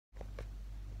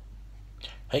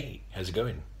Hey, how's it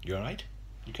going? You alright?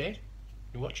 You okay?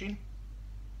 You watching?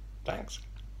 Thanks.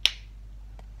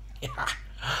 Yeah.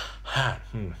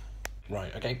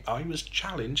 Right, okay. I was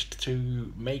challenged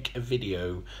to make a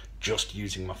video just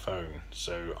using my phone.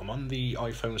 So I'm on the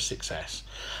iPhone 6S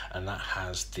and that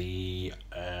has the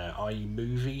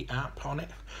iMovie app on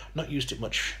it. Not used it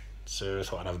much, so I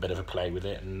thought I'd have a bit of a play with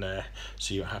it and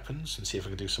see what happens and see if I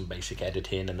can do some basic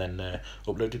editing and then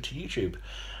upload it to YouTube.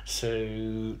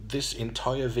 So this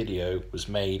entire video was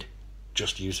made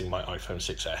just using my iPhone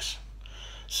 6S.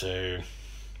 So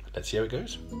let's see how it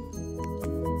goes.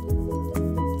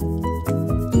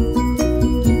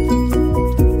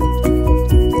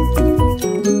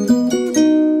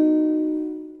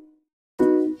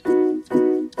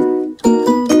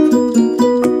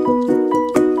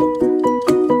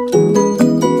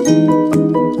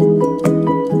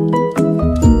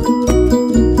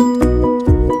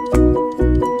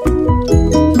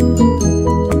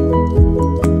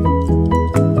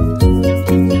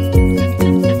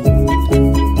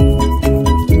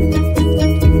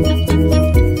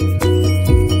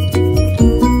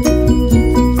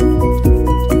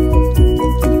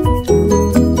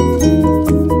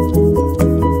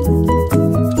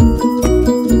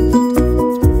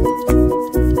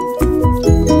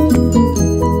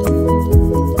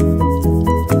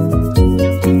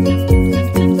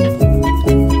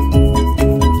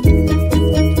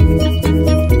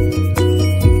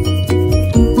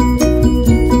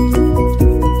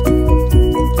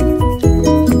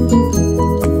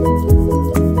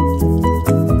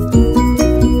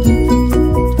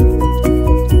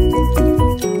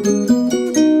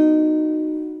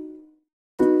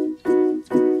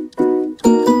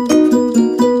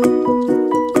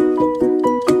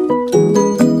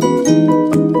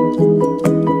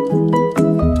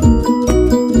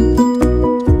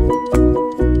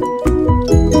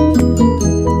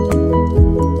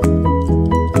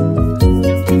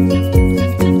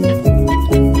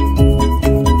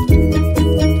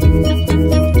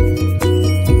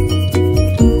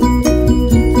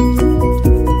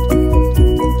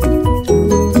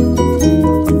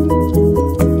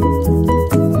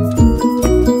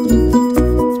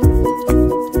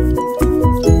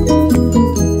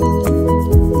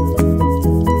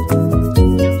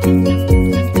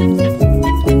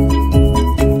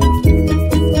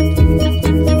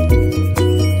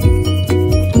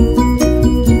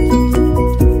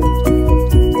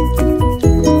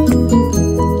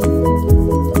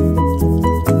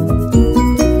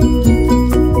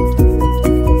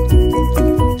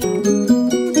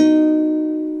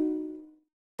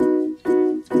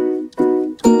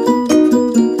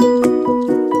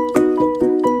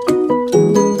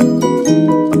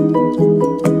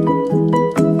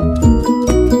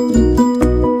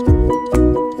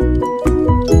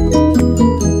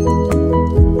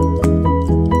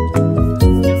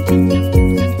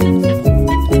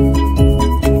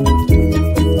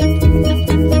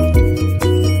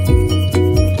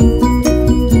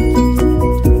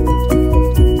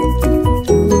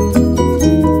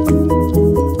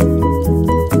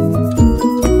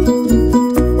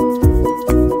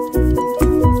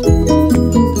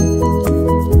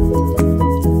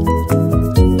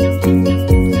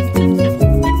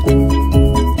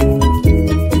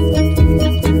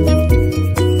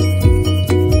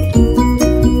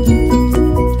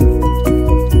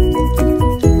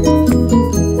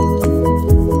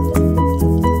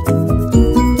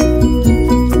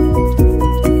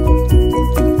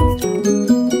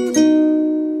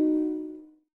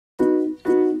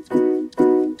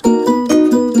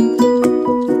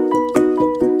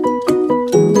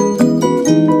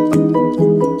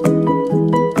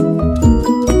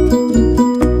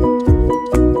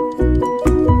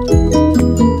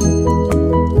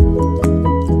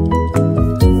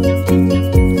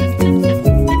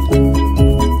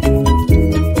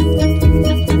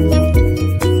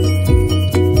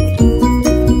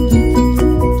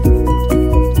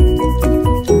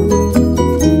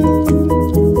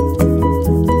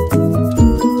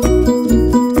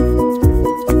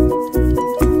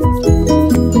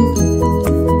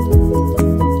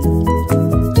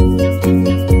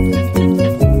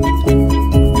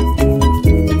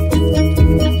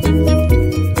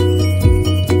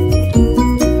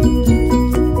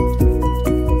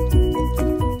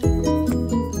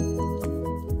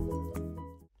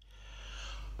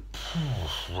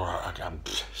 I'm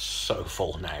so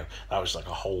full now. That was like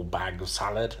a whole bag of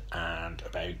salad and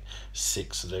about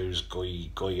 6 of those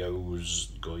goyo.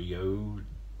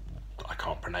 I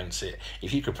can't pronounce it.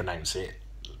 If you could pronounce it,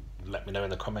 let me know in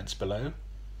the comments below.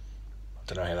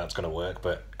 Don't know how that's going to work,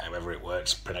 but however it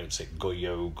works, pronounce it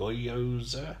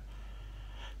gyoza.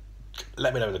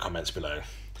 Let me know in the comments below.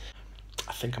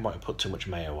 I think I might have put too much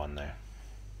mayo on there.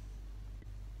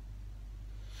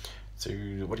 So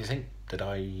what do you think? Did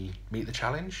I meet the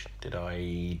challenge? Did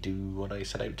I do what I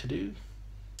set out to do?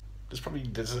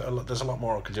 There's a lot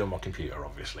more I can do on my computer,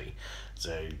 obviously.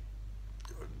 So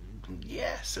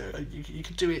yeah, so you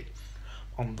could do it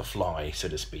on the fly, so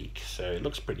to speak. So it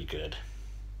looks pretty good,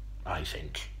 I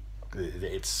think.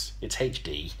 It's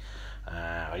HD.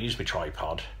 I use my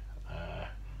tripod. I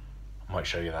might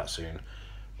show you that soon.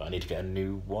 But I need to get a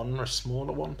new one, or a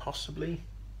smaller one possibly,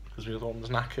 because the other one was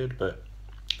knackered. But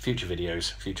future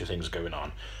videos, future things going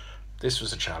on. This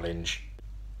was a challenge.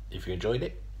 If you enjoyed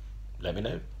it, let me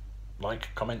know.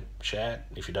 Like, comment, share.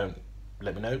 If you don't,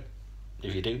 let me know.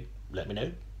 If you do, let me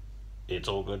know. It's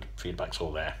all good. Feedback's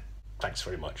all there. Thanks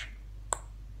very much.